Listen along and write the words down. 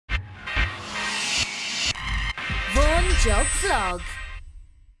Jog Vlog.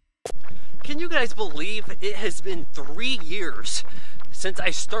 Can you guys believe it has been 3 years since I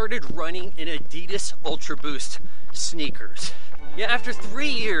started running in Adidas Ultraboost sneakers? Yeah, after 3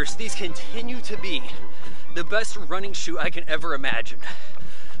 years, these continue to be the best running shoe I can ever imagine.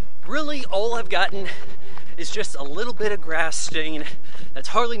 Really, all I've gotten is just a little bit of grass stain that's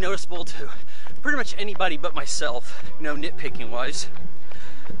hardly noticeable to pretty much anybody but myself, nitpicking wise.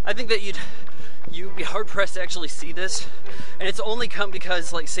 I think that you'd be hard pressed to actually see this, and it's only come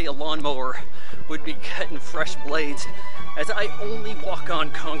because, like, say, a lawnmower would be cutting fresh blades, as I only walk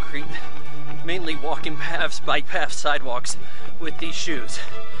on concrete, mainly walking paths, bike paths, sidewalks with these shoes.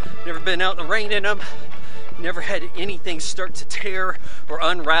 Never been out in the rain in them, never had anything start to tear or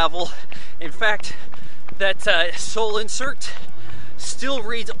unravel. In fact, that sole insert still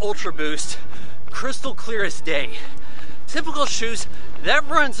reads Ultraboost, crystal clear as day. Typical shoes, that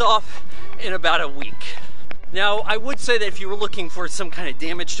runs off in about a week. Now, I would say that if you were looking for some kind of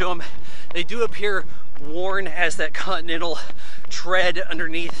damage to them, they do appear worn, as that continental tread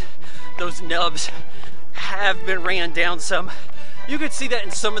underneath those nubs have been ran down some. You could see that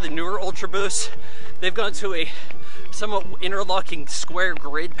in some of the newer Ultraboosts. They've gone to a somewhat interlocking square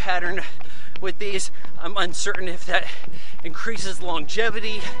grid pattern with these. I'm uncertain if that increases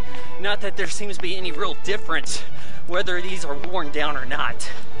longevity. Not that there seems to be any real difference whether these are worn down or not.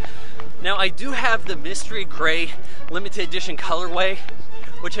 Now, I do have the mystery gray limited edition colorway,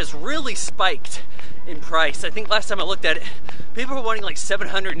 which has really spiked in price. I think last time I looked at it, people were wanting like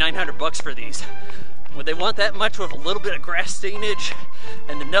 $700, $900 for these. Would they want that much with a little bit of grass stainage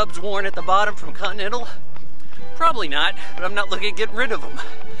and the nubs worn at the bottom from Continental? Probably not, but I'm not looking at getting rid of them.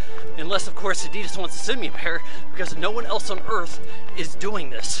 Unless, of course, Adidas wants to send me a pair, because no one else on earth is doing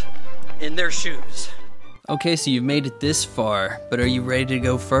this in their shoes. Okay, so you've made it this far, but are you ready to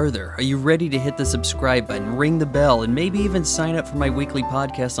go further? Are you ready to hit the subscribe button, ring the bell, and maybe even sign up for my weekly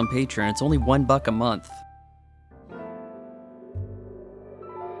podcast on Patreon? It's only $1 a month.